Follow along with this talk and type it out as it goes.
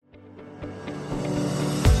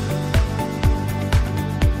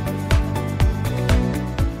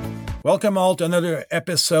Welcome all to another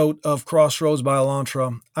episode of Crossroads by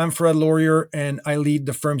Alantra. I'm Fred Laurier and I lead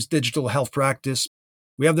the firm's digital health practice.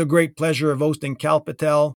 We have the great pleasure of hosting Kal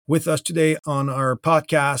Patel with us today on our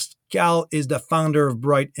podcast. Kal is the founder of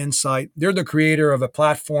BrightInsight. They're the creator of a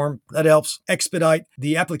platform that helps expedite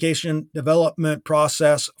the application development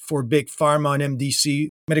process for big pharma and MDC,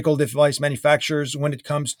 medical device manufacturers, when it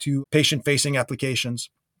comes to patient-facing applications.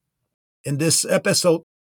 In this episode,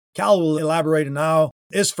 Kal will elaborate on how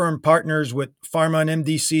his firm partners with pharma and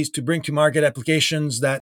MDCs to bring to market applications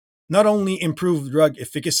that not only improve drug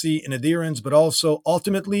efficacy and adherence, but also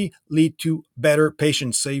ultimately lead to better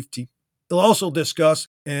patient safety. He'll also discuss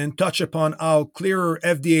and touch upon how clearer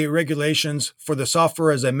FDA regulations for the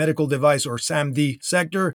software as a medical device or SaMD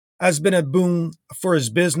sector has been a boon for his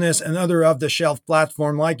business and other off-the-shelf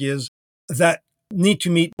platform like his that need to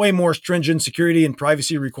meet way more stringent security and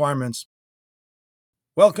privacy requirements.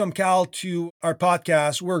 Welcome, Kal, to our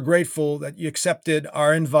podcast. We're grateful that you accepted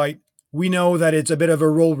our invite. We know that it's a bit of a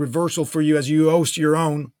role reversal for you as you host your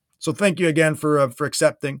own. So thank you again for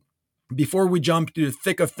accepting. Before we jump to the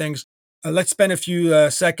thick of things, let's spend a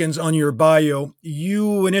few seconds on your bio.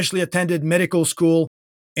 You initially attended medical school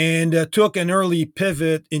and took an early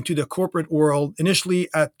pivot into the corporate world, initially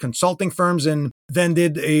at consulting firms and then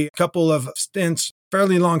did a couple of stints,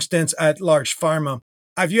 fairly long stints at large pharma.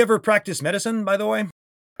 Have you ever practiced medicine, by the way?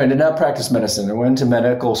 I did not practice medicine. I went to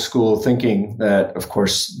medical school thinking that, of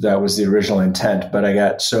course, that was the original intent, but I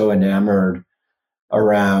got so enamored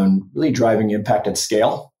around really driving impact at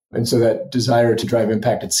scale. And so that desire to drive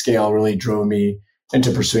impact at scale really drove me into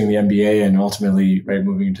pursuing the MBA and ultimately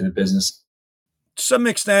moving into the business. To some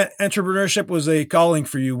extent, entrepreneurship was a calling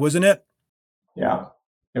for you, wasn't it? Yeah,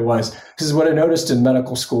 it was. Because what I noticed in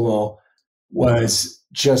medical school was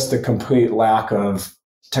just the complete lack of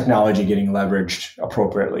technology getting leveraged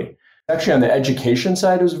appropriately. Actually, on the education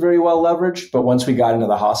side, it was very well leveraged, but once we got into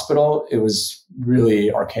the hospital, it was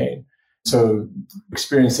really arcane. So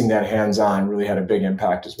experiencing that hands-on really had a big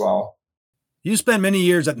impact as well. You spent many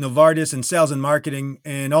years at Novartis in sales and marketing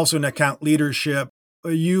and also in account leadership.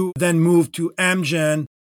 You then moved to Amgen,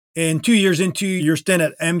 and 2 years into your stint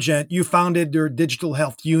at Amgen, you founded their digital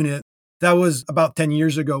health unit. That was about 10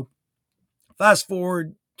 years ago. Fast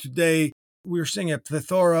forward today, we're seeing a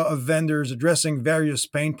plethora of vendors addressing various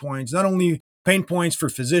pain points, not only pain points for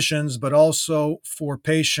physicians, but also for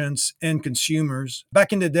patients and consumers.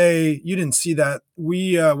 Back in the day, you didn't see that.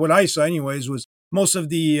 What I saw anyways, was most of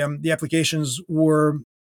the applications were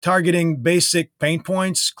targeting basic pain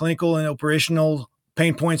points, clinical and operational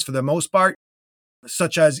pain points for the most part,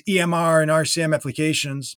 such as EMR and RCM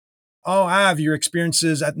applications. How have your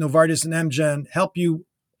experiences at Novartis and Amgen help you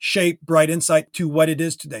shape BrightInsight to what it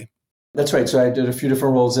is today? That's right. So I did a few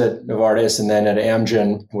different roles at Novartis, and then at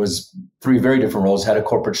Amgen was 3 very different roles, head of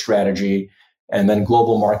corporate strategy, and then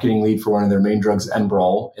global marketing lead for one of their main drugs,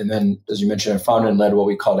 Enbrel. And then, as you mentioned, I founded and led what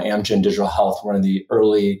we called Amgen Digital Health, one of the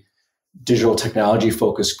early digital technology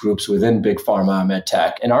focused groups within big pharma and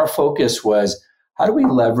medtech. And our focus was, how do we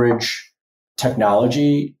leverage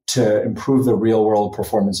technology to improve the real world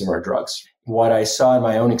performance of our drugs? What I saw in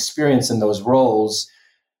my own experience in those roles,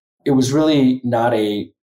 it was really not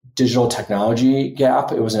a digital technology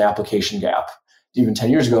gap, it was an application gap. Even 10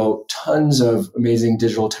 years ago, tons of amazing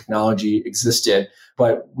digital technology existed,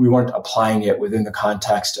 but we weren't applying it within the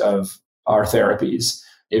context of our therapies.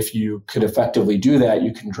 If you could effectively do that,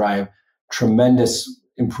 you can drive tremendous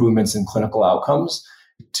improvements in clinical outcomes.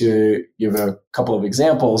 To give a couple of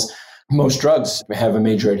examples, most drugs have a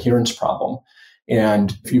major adherence problem.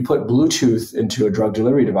 And if you put Bluetooth into a drug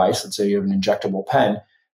delivery device, let's say you have an injectable pen,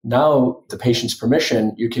 now, the patient's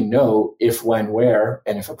permission, you can know if, when, where,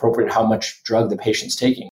 and if appropriate, how much drug the patient's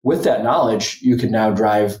taking. With that knowledge, you can now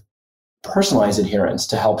drive personalized adherence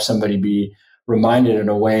to help somebody be reminded in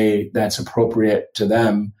a way that's appropriate to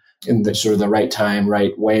them in the sort of the right time,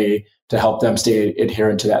 right way to help them stay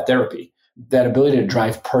adherent to that therapy. That ability to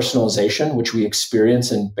drive personalization, which we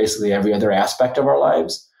experience in basically every other aspect of our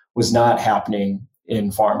lives, was not happening in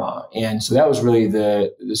pharma. And so that was really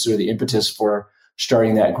the sort of the impetus for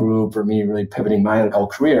starting that group, or me really pivoting my whole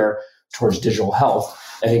career towards digital health.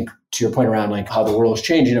 I think to your point around how the world has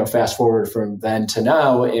changed, fast forward from then to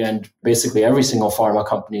now, and basically every single pharma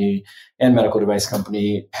company and medical device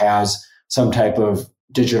company has some type of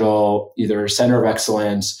digital, either center of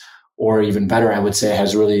excellence, or even better, I would say,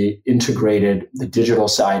 has really integrated the digital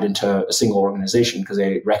side into a single organization, because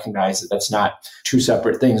they recognize that that's not 2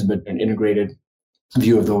 separate things, but an integrated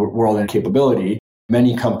view of the world and capability.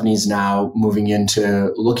 Many companies now moving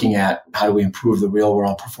into looking at how do we improve the real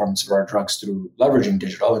world performance of our drugs through leveraging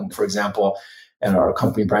digital. And for example, at our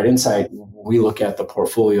company, BrightInsight, we look at the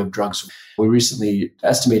portfolio of drugs. We recently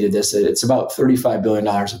estimated this, that it's about $35 billion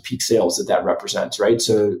of peak sales that represents, right?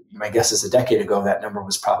 So my guess is a decade ago, that number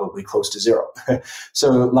was probably close to zero. So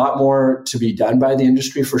a lot more to be done by the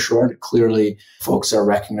industry for sure. Clearly, folks are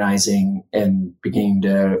recognizing and beginning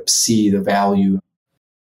to see the value.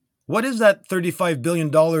 What is that $35 billion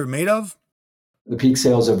made of? The peak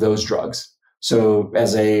sales of those drugs. So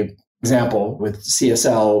as a example, with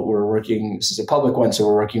CSL, we're working, this is a public one, so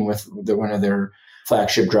we're working with one of their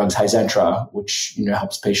flagship drugs, Alantra, which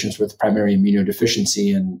helps patients with primary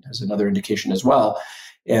immunodeficiency and has another indication as well.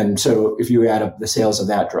 And so if you add up the sales of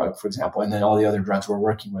that drug, for example, and then all the other drugs we're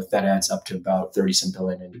working with, that adds up to about 30-some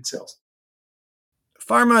billion in peak sales.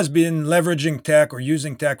 Pharma has been leveraging tech or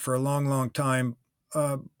using tech for a long, long time,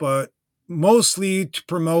 but mostly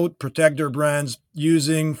to protect their brands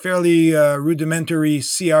using fairly rudimentary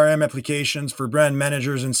CRM applications for brand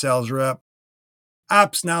managers and sales rep.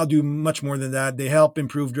 Apps now do much more than that. They help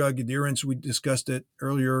improve drug adherence. We discussed it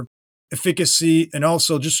earlier, efficacy, and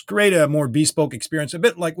also just create a more bespoke experience, a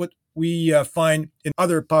bit like what we find in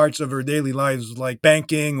other parts of our daily lives, like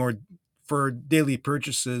banking or for daily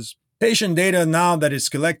purchases. Patient data now that is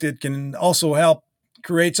collected can also help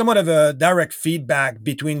create somewhat of a direct feedback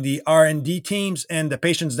between the R&D teams and the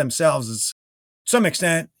patients themselves. To some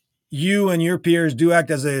extent, you and your peers do act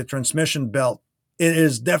as a transmission belt. It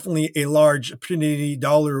is definitely a large opportunity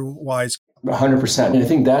dollar-wise. 100%. And I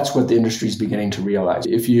think that's what the industry is beginning to realize.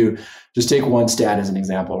 If you just take one stat as an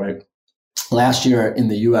example, right? Last year in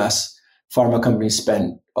the US, pharma companies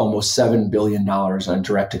spent almost $7 billion on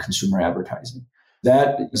direct-to-consumer advertising.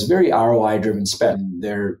 That is a very ROI-driven spend.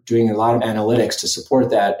 They're doing a lot of analytics to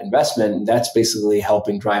support that investment. And that's basically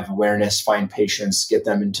helping drive awareness, find patients, get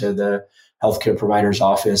them into the healthcare provider's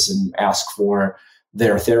office and ask for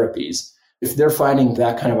their therapies. If they're finding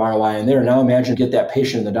that kind of ROI in there, now imagine get that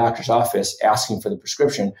patient in the doctor's office asking for the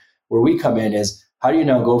prescription. Where we come in is, how do you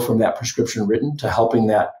now go from that prescription written to helping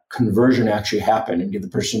that conversion actually happen and get the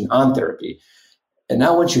person on therapy? And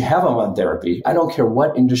now once you have them on therapy, I don't care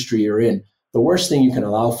what industry you're in, the worst thing you can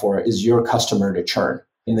allow for is your customer to churn.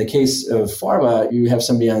 In the case of pharma, you have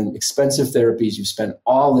somebody on expensive therapies. You've spent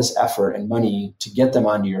all this effort and money to get them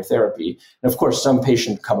onto your therapy. And of course, some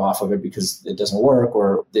patients come off of it because it doesn't work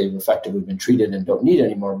or they've effectively been treated and don't need it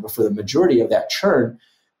anymore. But for the majority of that churn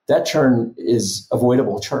is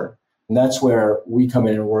avoidable churn. And that's where we come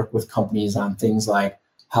in and work with companies on things like,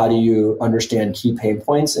 how do you understand key pain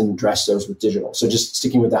points and address those with digital? So just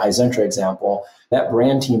sticking with the Alantra example, that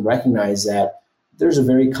brand team recognized that there's a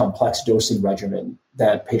very complex dosing regimen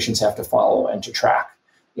that patients have to follow and to track.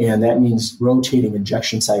 And that means rotating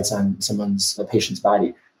injection sites on the patient's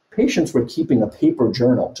body. Patients were keeping a paper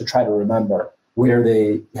journal to try to remember where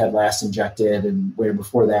they had last injected and where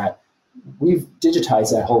before that. We've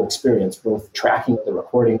digitized that whole experience, both tracking the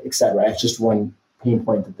recording, et cetera. It's just one pain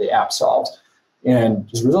point that the app solves. And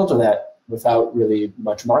as a result of that, without really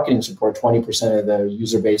much marketing support, 20% of the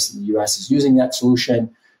user base in the US is using that solution.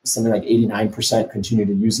 Something like 89% continue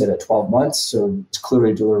to use it at 12 months. So it's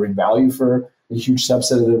clearly delivering value for a huge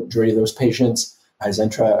subset of the majority of those patients.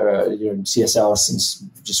 Alantra, CSL since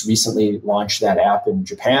just recently launched that app in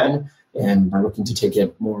Japan and are looking to take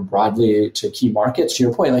it more broadly to key markets. To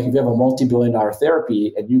your point, like if you have a multi-billion-dollar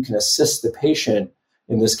therapy and you can assist the patient,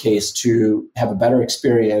 in this case, to have a better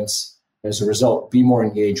experience, as a result, be more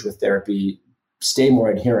engaged with therapy, stay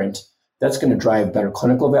more adherent, that's going to drive better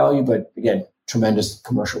clinical value, but again, tremendous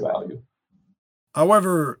commercial value.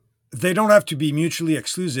 However, they don't have to be mutually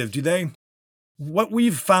exclusive, do they? What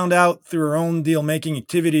we've found out through our own deal-making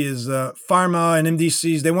activity is pharma and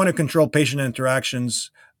MDCs, they want to control patient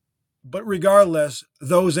interactions. But regardless,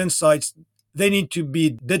 those insights, they need to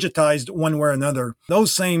be digitized one way or another.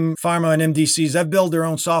 Those same pharma and MDCs have built their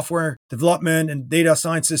own software development and data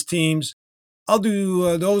sciences teams. How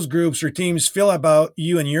do those groups or teams feel about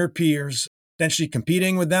you and your peers potentially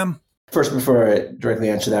competing with them? First, before I directly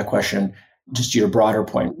answer that question, just to your broader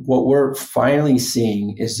point, what we're finally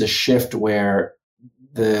seeing is the shift where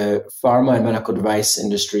the pharma and medical device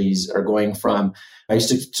industries are going from, I used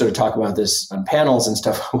to sort of talk about this on panels and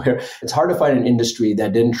stuff, where it's hard to find an industry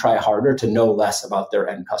that didn't try harder to know less about their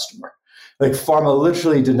end customer. Like pharma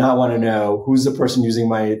literally did not want to know who's the person using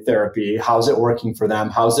my therapy, how's it working for them,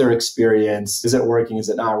 how's their experience, is it working, is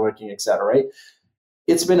it not working, et cetera, right?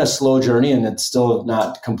 It's been a slow journey and it's still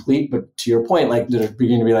not complete. But to your point, like they're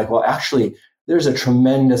beginning to be like, well, actually, there's a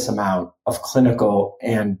tremendous amount of clinical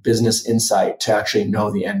and business insight to actually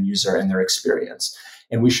know the end user and their experience.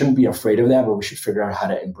 And we shouldn't be afraid of that, but we should figure out how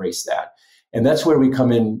to embrace that. And that's where we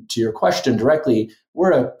come in to your question directly.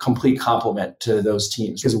 We're a complete complement to those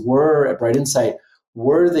teams because we're at BrightInsight,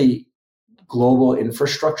 we're the global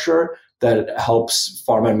infrastructure that helps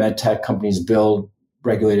pharma and med tech companies build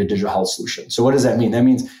regulated digital health solutions. So what does that mean? That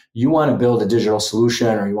means you want to build a digital solution,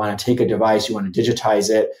 or you want to take a device, you want to digitize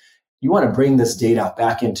it. You want to bring this data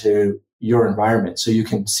back into your environment so you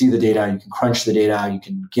can see the data, you can crunch the data, you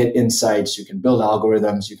can get insights, you can build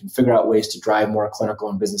algorithms, you can figure out ways to drive more clinical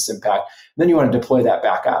and business impact. And then you want to deploy that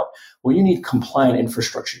back out. Well, you need compliant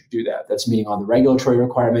infrastructure to do that. That's meeting all the regulatory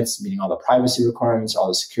requirements, meeting all the privacy requirements, all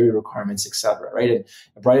the security requirements, et cetera, right? And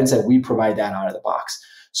at BrightInsight, we provide that out of the box.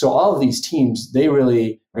 So all of these teams, they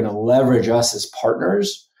really are going to leverage us as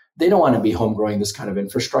partners. They don't want to be homegrowing this kind of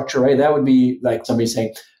infrastructure, right? That would be like somebody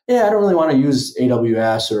saying, yeah, I don't really want to use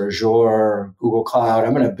AWS or Azure or Google Cloud.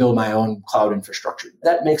 I'm going to build my own cloud infrastructure.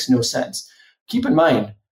 That makes no sense. Keep in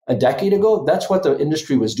mind, a decade ago, that's what the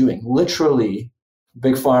industry was doing. Literally,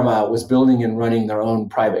 Big Pharma was building and running their own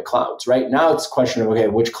private clouds. Right now, it's a question of, okay,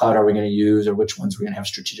 which cloud are we going to use or which ones we're going to have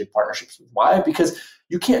strategic partnerships with? Why? Because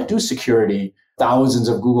you can't do security. Thousands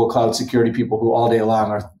of Google Cloud security people who all day long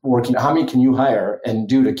are working. How many can you hire and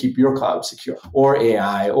do to keep your cloud secure, or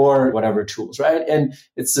AI or whatever tools, right? And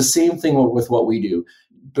it's the same thing with what we do.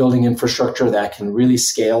 Building infrastructure that can really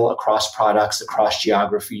scale across products, across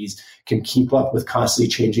geographies, can keep up with constantly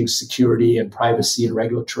changing security and privacy and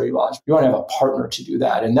regulatory laws. You want to have a partner to do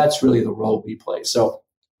that. And that's really the role we play. So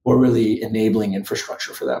we're really enabling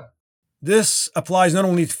infrastructure for them. This applies not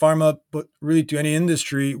only to pharma, but really to any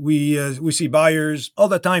industry. We see buyers all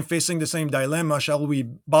the time facing the same dilemma. Shall we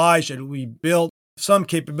buy? Shall we build? Some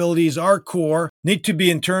capabilities are core, need to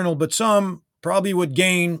be internal, but some probably would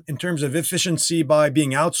gain in terms of efficiency by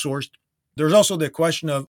being outsourced. There's also the question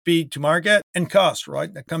of speed to market and cost,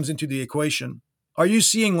 right? That comes into the equation. Are you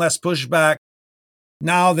seeing less pushback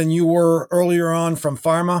now than you were earlier on from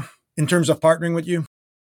pharma in terms of partnering with you?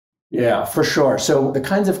 Yeah, for sure. So the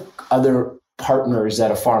kinds of other partners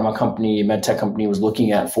that a pharma company, med tech company was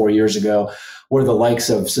looking at 4 years ago were the likes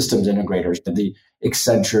of systems integrators, the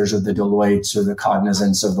Accentures or the Deloittes or the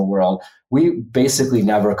Cognizants of the world. We basically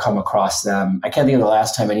never come across them. I can't think of the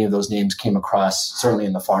last time any of those names came across, certainly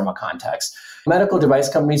in the pharma context. Medical device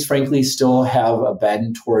companies, frankly, still have a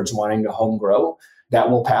bend towards wanting to home grow. That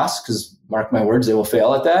will pass because, mark my words, they will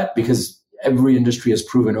fail at that because every industry has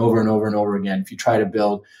proven over and over and over again, if you try to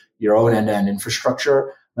build your own end-to-end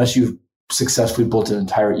infrastructure, unless you've successfully built an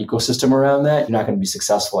entire ecosystem around that, you're not going to be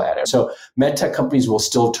successful at it. So med tech companies will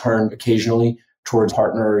still turn occasionally towards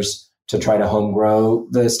partners to try to home grow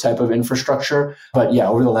this type of infrastructure. But yeah,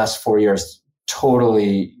 over the last 4 years,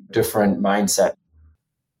 totally different mindset.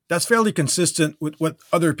 That's fairly consistent with what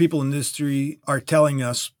other people in the industry are telling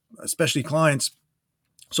us, especially clients.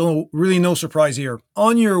 So really no surprise here.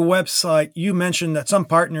 On your website, you mentioned that some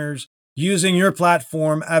partners using your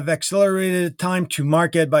platform have accelerated time to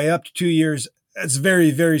market by up to 2 years. That's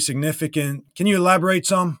very, very significant. Can you elaborate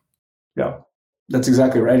some? Yeah, that's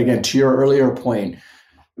exactly right. Again, to your earlier point,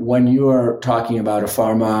 when you are talking about a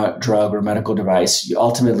pharma drug or medical device,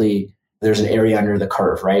 ultimately there's an area under the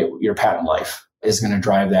curve, right? Your patent life is going to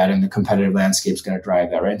drive that and the competitive landscape is going to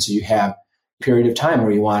drive that, right? And so you have a period of time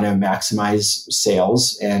where you want to maximize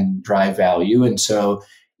sales and drive value. And so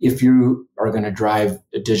if you are going to drive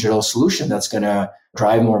a digital solution that's going to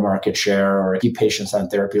drive more market share or keep patients on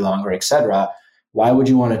therapy longer, et cetera, why would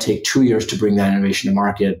you want to take 2 years to bring that innovation to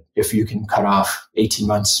market if you can cut off 18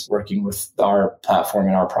 months working with our platform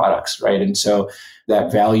and our products, right? And so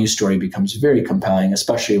that value story becomes very compelling,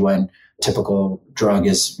 especially when typical drug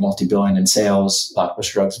is multi-billion in sales,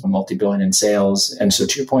 blockbuster drugs are multi-billion in sales. And so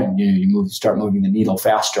to your point, you start moving the needle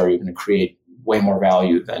faster, you're going to create way more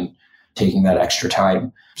value than taking that extra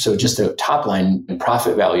time. So just the top line and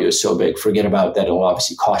profit value is so big. Forget about that. It'll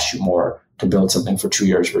obviously cost you more to build something for 2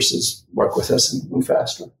 years versus work with us and move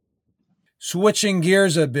faster. Switching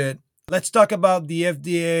gears a bit, let's talk about the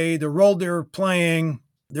FDA, the role they're playing.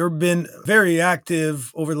 They've been very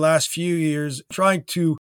active over the last few years trying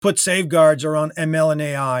to put safeguards around ML and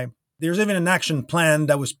AI. There's even an action plan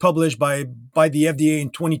that was published by the FDA in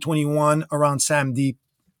 2021 around SAMD.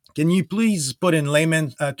 Can you please put in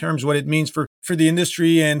layman terms what it means for the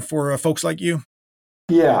industry and for folks like you?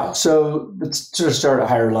 Yeah, so let's sort of start at a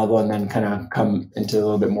higher level and then kind of come into a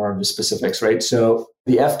little bit more of the specifics, right? So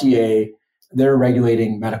the FDA, they're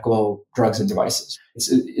regulating medical drugs and devices.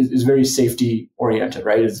 It's very safety oriented,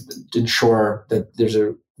 right? It's to ensure that there's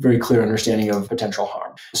a very clear understanding of potential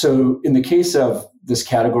harm. So in the case of this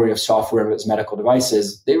category of software as medical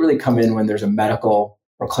devices, they really come in when there's a medical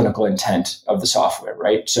or clinical intent of the software,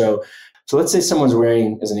 right? So So let's say someone's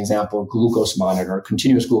wearing, as an example, a glucose monitor, a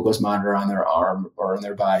continuous glucose monitor on their arm or on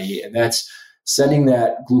their body, and that's sending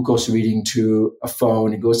that glucose reading to a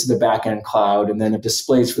phone. It goes to the back-end cloud, and then it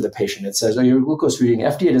displays for the patient. It says, oh, your glucose reading.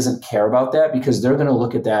 FDA doesn't care about that because they're going to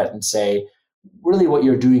look at that and say, really what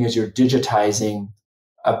you're doing is you're digitizing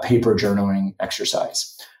a paper journaling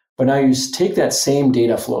exercise. But now you take that same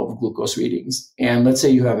data flow of glucose readings, and let's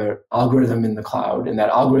say you have an algorithm in the cloud, and that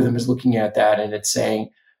algorithm is looking at that and it's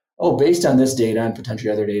saying, oh, based on this data and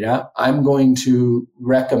potentially other data, I'm going to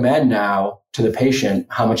recommend now to the patient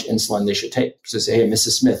how much insulin they should take. So say, hey,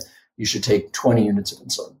 Mrs. Smith, you should take 20 units of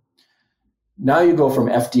insulin. Now you go from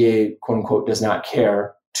FDA, quote unquote, does not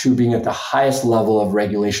care to being at the highest level of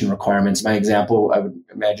regulation requirements. My example, I would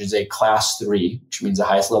imagine, is a class 3, which means the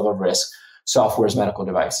highest level of risk, software as medical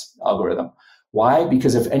device algorithm. Why?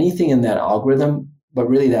 Because if anything in that algorithm, but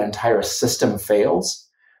really that entire system fails,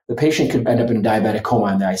 the patient could end up in a diabetic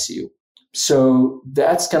coma in the ICU. So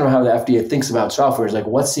that's kind of how the FDA thinks about software, is like,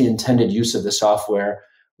 what's the intended use of the software?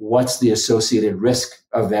 What's the associated risk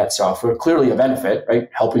of that software? Clearly a benefit, right?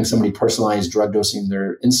 Helping somebody personalize drug dosing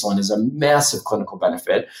their insulin is a massive clinical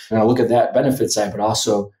benefit. And I look at that benefit side, but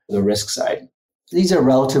also the risk side. These are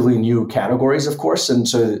relatively new categories, of course. And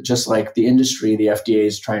so just like the industry, the FDA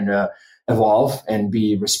is trying to evolve and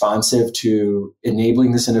be responsive to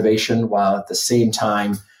enabling this innovation while at the same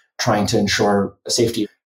time trying to ensure safety.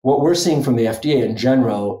 What we're seeing from the FDA in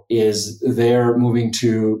general is they're trying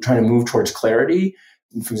to move towards clarity.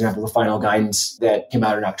 For example, the final guidance that came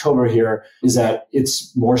out in October here is that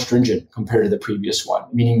it's more stringent compared to the previous one,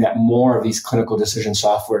 meaning that more of these clinical decision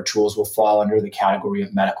software tools will fall under the category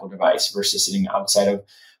of medical device versus sitting outside of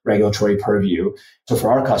regulatory purview. So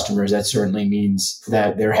for our customers, that certainly means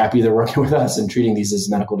that they're happy they're working with us and treating these as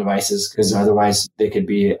medical devices, because otherwise they could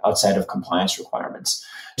be outside of compliance requirements.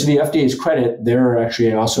 To the FDA's credit, they're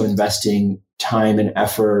actually also investing time and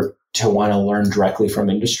effort to want to learn directly from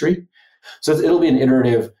industry. So it'll be an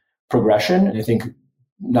iterative progression. And I think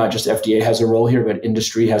not just FDA has a role here, but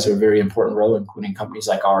industry has a very important role, including companies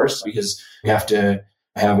like ours, because we have to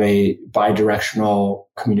have a bi-directional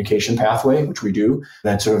communication pathway, which we do,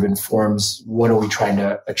 that sort of informs what are we trying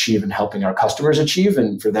to achieve and helping our customers achieve,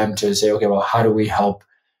 and for them to say, okay, well, how do we help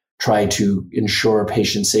try to ensure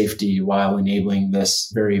patient safety while enabling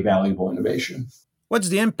this very valuable innovation? What's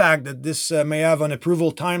the impact that this may have on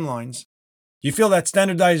approval timelines? Do you feel that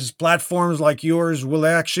standardized platforms like yours will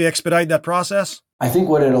actually expedite that process? I think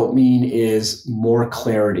what it'll mean is more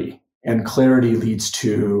clarity, and clarity leads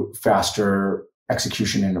to faster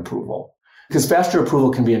execution and approval. Because faster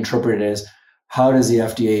approval can be interpreted as, how does the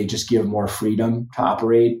FDA just give more freedom to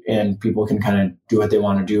operate and people can kind of do what they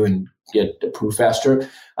want to do and get approved faster?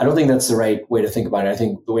 I don't think that's the right way to think about it. I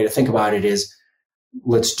think the way to think about it is,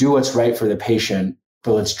 let's do what's right for the patient,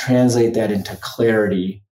 but let's translate that into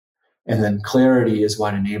clarity. And then clarity is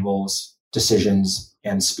what enables decisions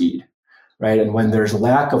and speed, right? And when there's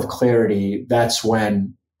lack of clarity, that's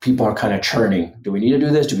when people are kind of churning. Do we need to do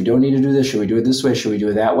this? Do we don't need to do this? Should we do it this way? Should we do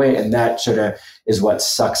it that way? And that sort of is what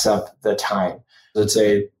sucks up the time. Let's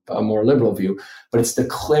say a more liberal view, but it's the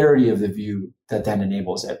clarity of the view that then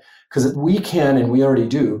enables it. Because we can, and we already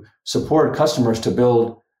do, support customers to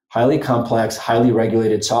build highly complex, highly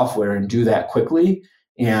regulated software and do that quickly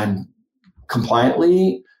and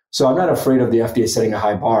compliantly. So I'm not afraid of the FDA setting a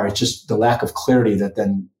high bar. It's just the lack of clarity that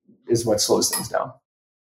then is what slows things down.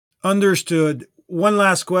 Understood. One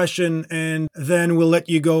last question, and then we'll let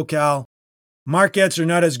you go, Kal. Markets are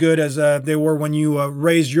not as good as they were when you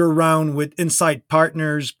raised your round with Insight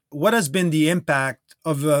Partners. What has been the impact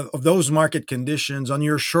of those market conditions on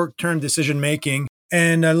your short-term decision-making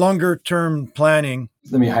and longer-term planning?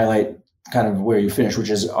 Let me highlight kind of where you finished, which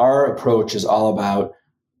is our approach is all about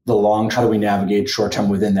the long, how do we navigate short-term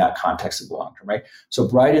within that context of the long-term, right? So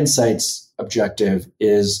BrightInsight's objective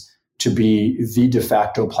is to be the de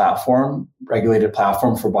facto platform, regulated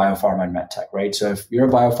platform for biopharma and medtech, right? So if you're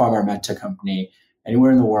a biopharma or medtech company anywhere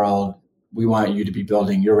in the world, we want you to be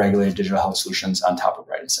building your regulated digital health solutions on top of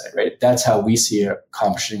BrightInsight, right? That's how we see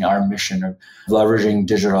accomplishing our mission of leveraging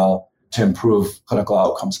digital to improve clinical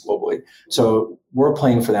outcomes globally. So we're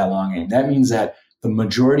playing for that long game. That means that the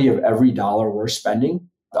majority of every dollar we're spending,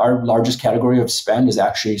 our largest category of spend is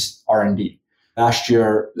actually R&D. Last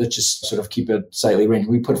year, let's just sort of keep it slightly ranged.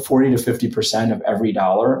 We put 40 to 50% of every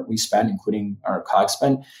dollar we spend, including our COGS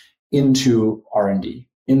spend, into R&D,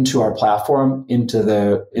 into our platform, into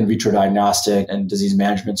the in vitro diagnostic and disease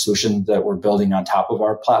management solution that we're building on top of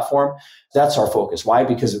our platform. That's our focus. Why?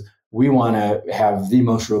 Because we want to have the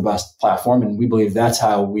most robust platform, and we believe that's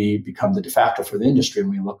how we become the de facto for the industry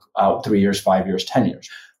when we look out 3 years, 5 years, 10 years.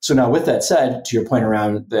 So now with that said, to your point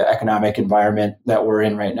around the economic environment that we're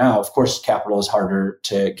in right now, of course, capital is harder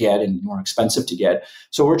to get and more expensive to get.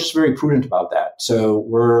 So we're just very prudent about that. So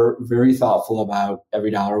we're very thoughtful about every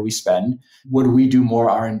dollar we spend. Would we do more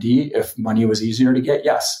R&D if money was easier to get?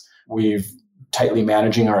 Yes. We've tightly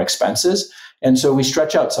managing our expenses. And so we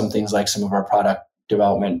stretch out some things like some of our product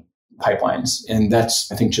development pipelines. And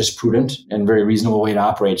that's, I think, just prudent and very reasonable way to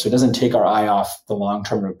operate. So it doesn't take our eye off the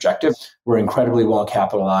long-term objective. We're incredibly well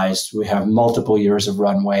capitalized. We have multiple years of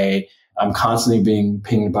runway. I'm constantly being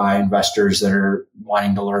pinged by investors that are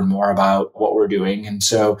wanting to learn more about what we're doing. And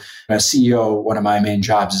so as CEO, one of my main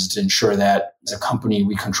jobs is to ensure that as a company,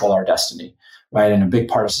 we control our destiny, right? And a big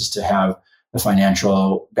part of this is to have the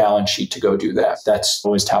financial balance sheet to go do that. That's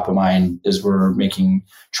always top of mind as we're making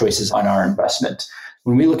choices on our investment.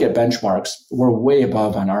 When we look at benchmarks, we're way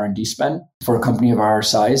above on R&D spend. For a company of our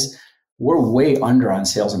size, we're way under on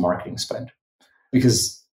sales and marketing spend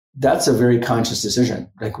because that's a very conscious decision.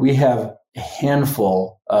 Like we have a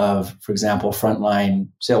handful of, for example, frontline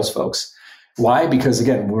sales folks. Why? Because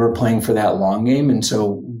again, we're playing for that long game. And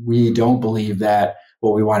so we don't believe that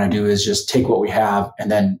what we want to do is just take what we have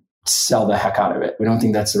and then sell the heck out of it. We don't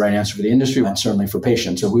think that's the right answer for the industry and certainly for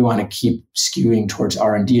patients. So we want to keep skewing towards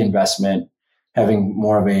R&D investment, having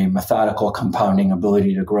more of a methodical compounding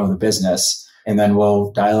ability to grow the business. And then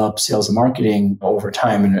we'll dial up sales and marketing over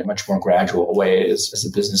time in a much more gradual way as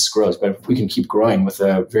the business grows. But if we can keep growing with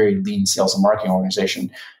a very lean sales and marketing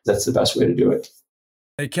organization, that's the best way to do it.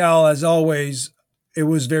 Hey, Kal, as always, it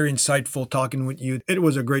was very insightful talking with you. It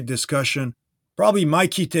was a great discussion. Probably my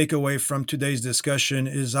key takeaway from today's discussion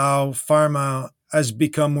is how pharma has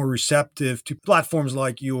become more receptive to platforms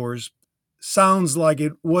like yours. Sounds like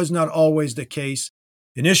it was not always the case.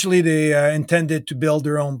 Initially, they intended to build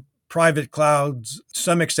their own private clouds to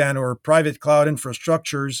some extent or private cloud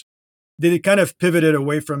infrastructures. They kind of pivoted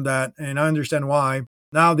away from that, and I understand why.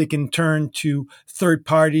 Now they can turn to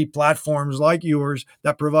third-party platforms like yours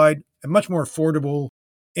that provide a much more affordable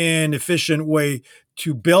and efficient way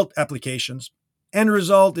to build applications. End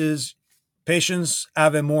result is patients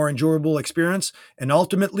have a more enjoyable experience and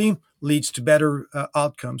ultimately leads to better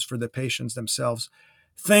outcomes for the patients themselves.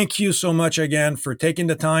 Thank you so much again for taking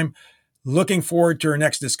the time. Looking forward to our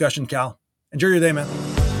next discussion, Kal. Enjoy your day, man.